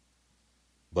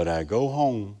 But I go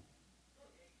home,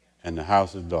 and the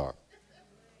house is dark.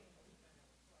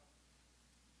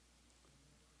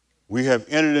 We have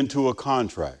entered into a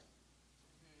contract,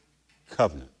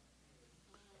 covenant.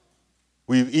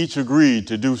 We've each agreed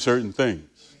to do certain things.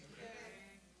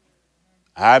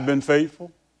 I've been faithful,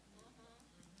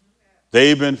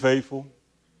 they've been faithful,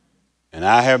 and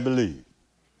I have believed.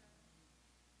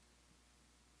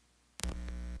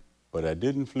 But I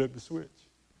didn't flip the switch.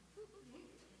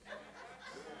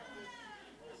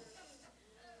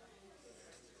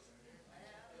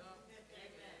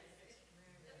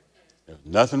 There's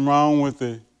nothing wrong with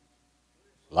the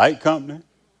light company,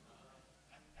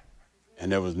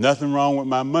 And there was nothing wrong with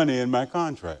my money in my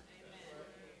contract.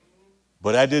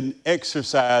 But I didn't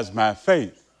exercise my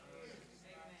faith.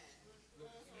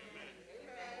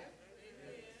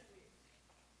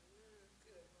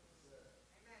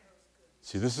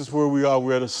 See, this is where we are.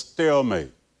 We're at a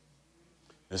stalemate.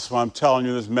 That's why I'm telling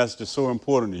you this message is so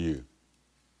important to you.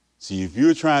 See, if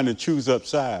you're trying to choose up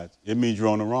sides, it means you're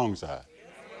on the wrong side.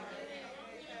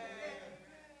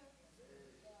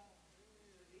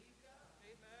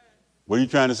 What are you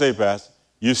trying to say, Pastor?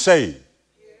 You're saved.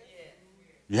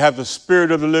 You have the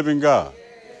Spirit of the living God.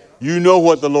 You know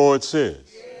what the Lord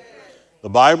says. The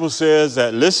Bible says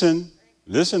that, listen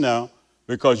now,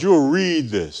 because you'll read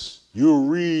this. You'll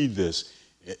read this.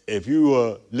 If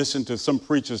you listen to some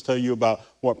preachers tell you about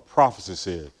what prophecy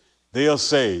says, they'll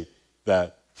say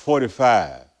that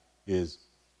 45 is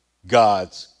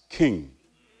God's king.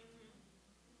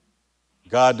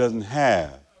 God doesn't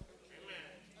have.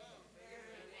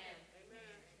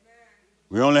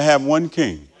 We only have one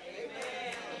king.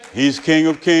 He's King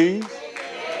of Kings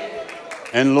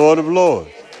and Lord of Lords.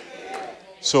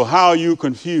 So how are you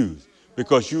confused?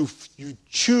 Because you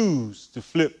choose to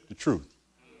flip the truth.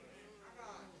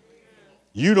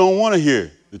 You don't want to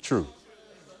hear the truth.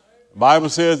 The Bible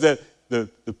says that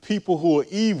the people who are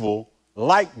evil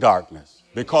like darkness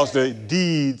because their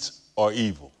deeds are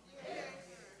evil.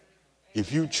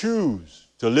 If you choose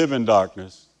to live in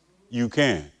darkness, you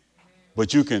can.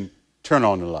 But you can turn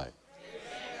on the light.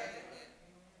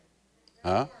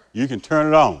 Huh? You can turn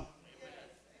it on.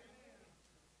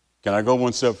 Can I go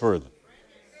one step further?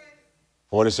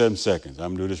 47 seconds. I'm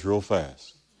going to do this real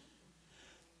fast.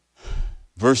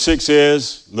 Verse 6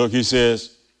 says, look, he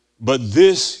says, but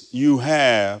this you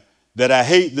have, that I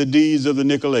hate the deeds of the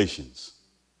Nicolaitans.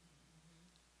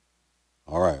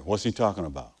 All right, what's he talking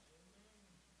about?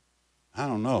 I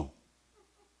don't know.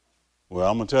 Well,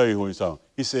 I'm going to tell you who he's talking.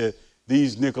 He said,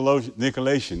 these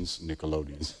Nicolaitans,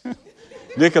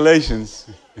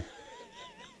 Nicolaitans,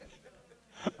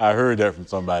 I heard that from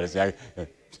somebody.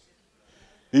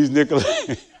 These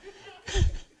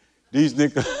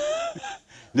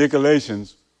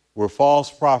Nicolaitans were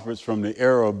false prophets from the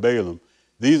era of Balaam.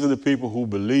 These are the people who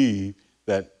believe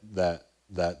that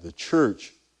the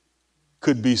church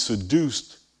could be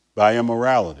seduced by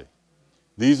immorality.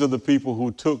 These are the people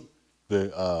who took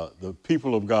the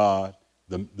people of God,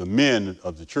 the men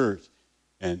of the church,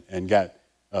 and got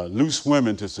loose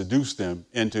women to seduce them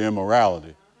into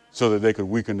immorality so that they could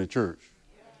weaken the church.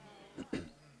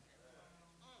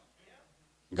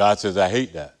 God says, I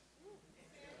hate that.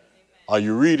 Are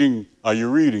you reading?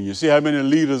 You see how many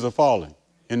leaders are falling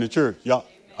in the church?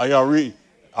 Are y'all reading?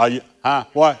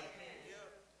 What?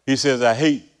 He says, I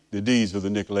hate the deeds of the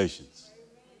Nicolaitans.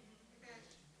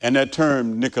 And that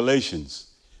term, Nicolaitans,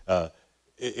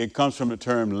 it comes from the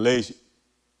term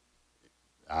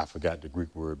I forgot the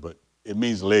Greek word, but it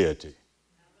means laity.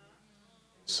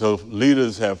 So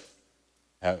leaders have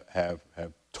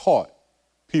taught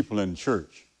people in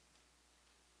church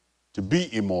to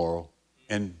be immoral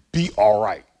and be all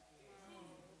right.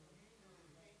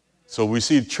 So we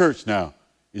see the church now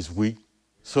is weak,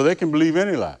 so they can believe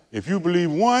any lie. If you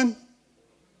believe one,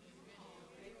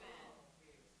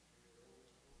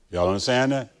 y'all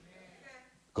understand that?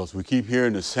 Because we keep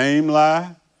hearing the same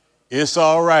lie. It's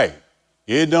all right.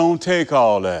 It don't take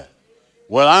all that.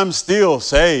 Well, I'm still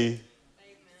saved.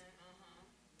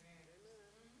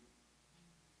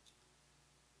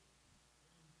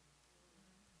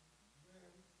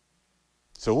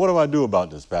 So what do I do about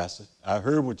this, Pastor? I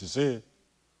heard what you said.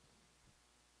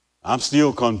 I'm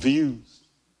still confused.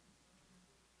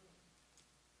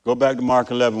 Go back to Mark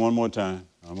 11 one more time.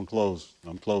 I'm going to close.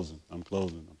 I'm closing.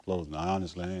 I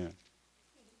honestly am.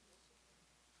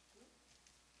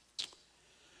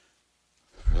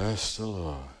 Bless the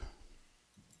Lord.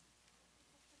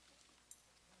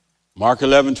 Mark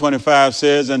 11:25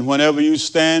 says, and whenever you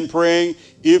stand praying,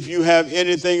 if you have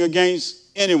anything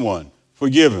against anyone,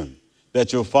 forgive him,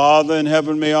 that your Father in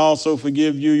heaven may also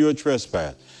forgive you your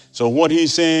trespass. So what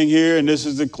he's saying here, and this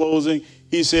is the closing,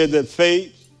 he said that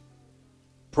faith,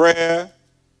 prayer,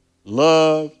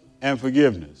 love, and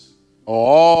forgiveness are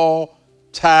all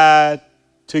tied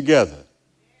together.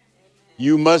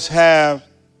 You must have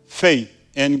faith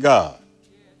in God.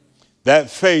 That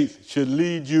faith should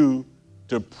lead you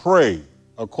to pray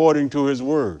according to his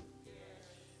word.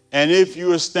 And if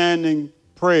you are standing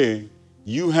praying,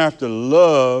 you have to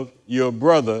love your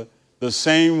brother the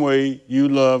same way you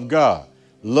love God.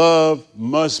 Love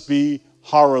must be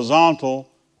horizontal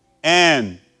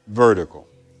and vertical.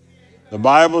 The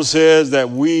Bible says that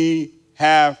we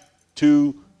have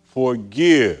to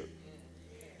forgive.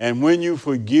 And when you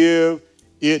forgive,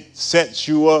 it sets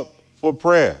you up for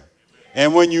prayer.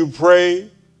 And when you pray,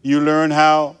 you learn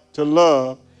how to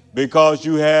love because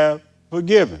you have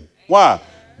forgiven. Why?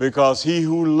 Because he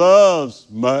who loves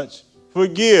much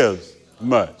forgives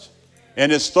much.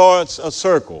 And it starts a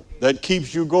circle that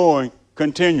keeps you going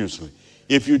continuously.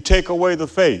 If you take away the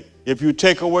faith, if you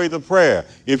take away the prayer,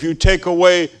 if you take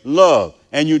away love,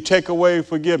 and you take away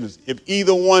forgiveness, if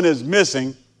either one is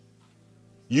missing,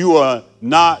 you are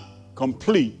not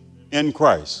complete in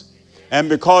Christ. And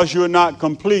because you're not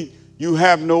complete, you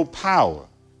have no power.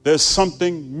 There's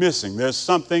something missing. There's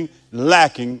something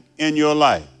lacking in your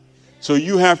life. So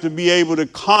you have to be able to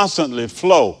constantly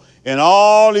flow in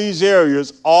all these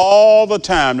areas all the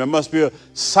time. There must be a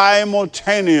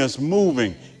simultaneous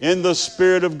moving in the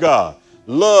Spirit of God.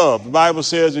 Love, the Bible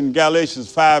says in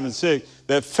Galatians 5 and 6,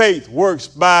 that faith works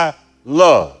by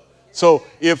love. So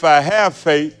if I have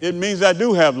faith, it means I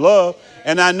do have love.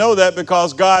 And I know that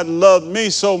because God loved me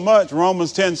so much,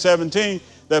 Romans 10:17,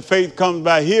 that faith comes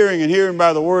by hearing and hearing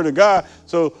by the word of God.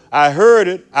 So I heard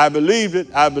it, I believed it,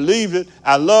 I believed it.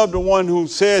 I love the one who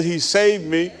said he saved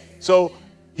me. So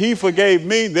he forgave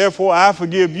me, therefore I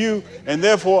forgive you. And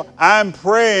therefore I'm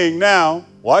praying now,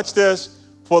 watch this,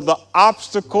 for the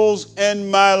obstacles in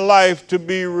my life to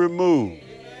be removed.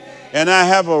 And I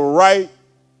have a right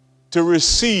to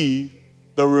receive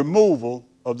the removal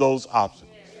of those obstacles.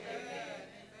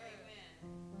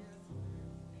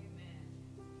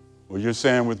 Well, you're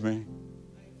saying with me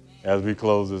as we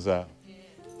close this out?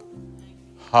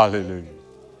 Hallelujah.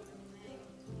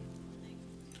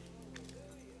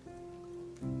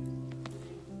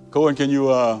 Cohen, can you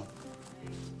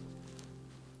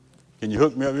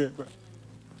hook me up here?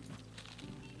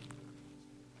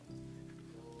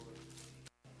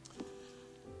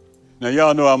 Now,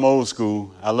 y'all know I'm old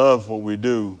school. I love what we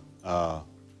do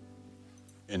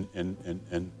in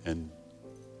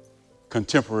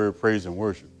contemporary praise and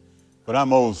worship. But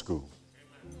I'm old school.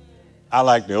 I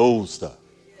like the old stuff.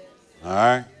 All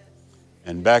right?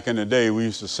 And back in the day, we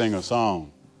used to sing a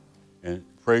song in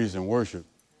praise and worship.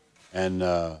 And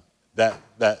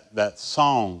that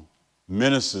song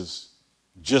ministers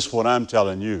just what I'm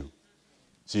telling you.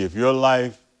 See, if your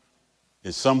life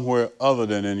is somewhere other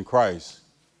than in Christ,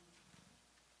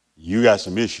 you got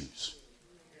some issues.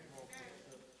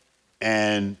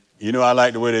 And, you know, I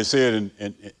like the way they say it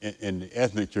in the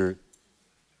ethnic church,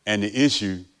 and the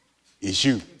issue is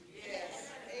you.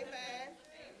 Yes.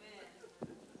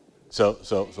 Amen.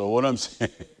 So what I'm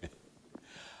saying,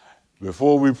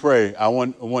 before we pray, I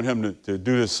want him to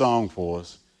do this song for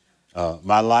us.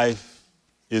 My life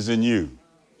is in you.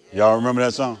 Y'all remember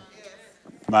that song?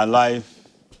 My life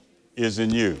is in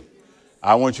you.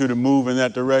 I want you to move in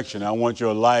that direction. I want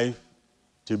your life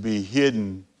to be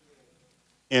hidden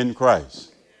in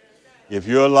Christ. If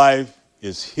your life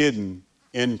is hidden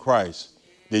in Christ,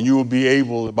 then you will be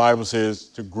able, the Bible says,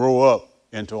 to grow up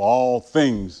into all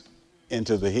things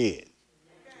into the head.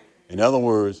 In other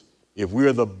words, if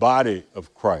we're the body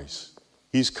of Christ,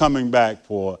 he's coming back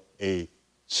for a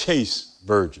chaste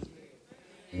virgin.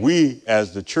 We,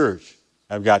 as the church,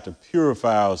 have got to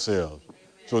purify ourselves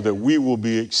so that we will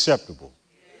be acceptable.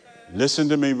 Listen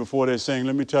to me before they sing.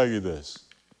 Let me tell you this.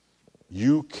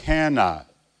 You cannot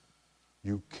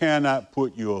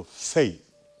put your faith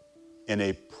in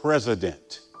a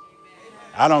president.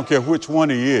 I don't care which one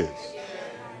he is.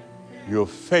 Your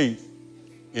faith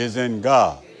is in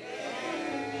God.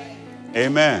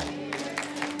 Amen.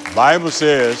 Bible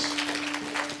says,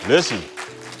 listen,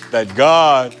 that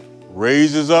God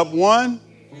raises up one,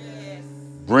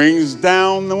 brings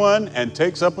down the one, and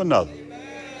takes up another.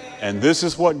 And this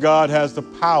is what God has the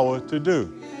power to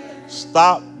do.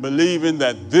 Stop believing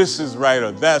that this is right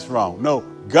or that's wrong. No,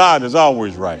 God is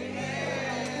always right.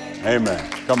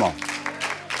 Amen. Come on.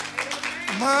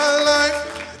 My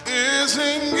life is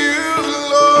in you,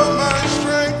 Lord. My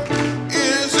strength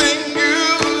is in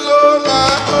you, Lord. My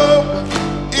hope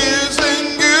is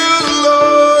in you,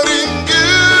 Lord. In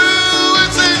you,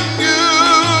 it's in you.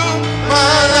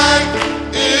 My life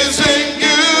is in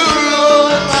you,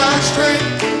 Lord. My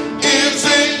strength is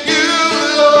in you,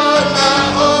 Lord. My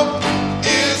hope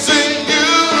is in you,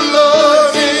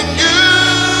 Lord. In you,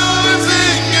 it's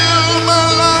in you. My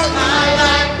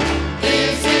life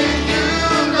is in you,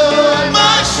 Lord.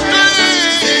 My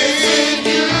strength is in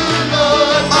you,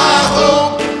 Lord. My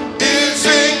hope is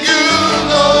in you,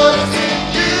 Lord. In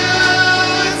you,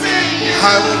 it's in you.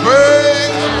 I will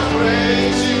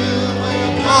praise you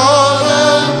all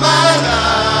of my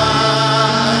life.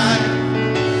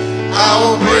 I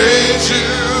will praise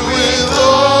you with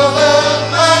all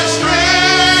of my strength,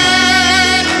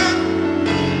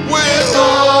 with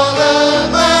all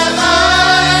of my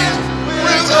life,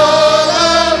 with all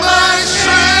of my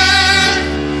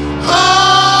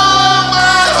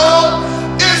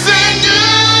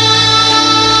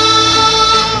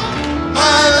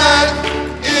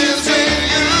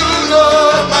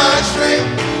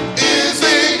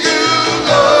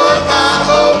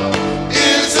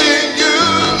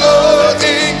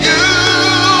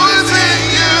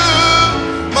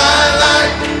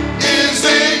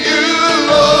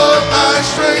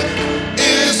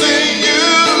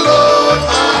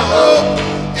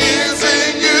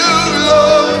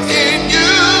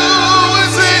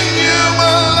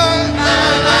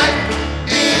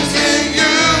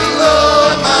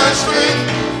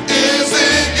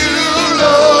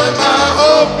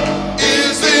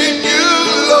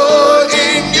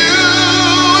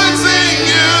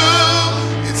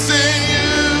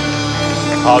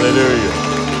Hallelujah.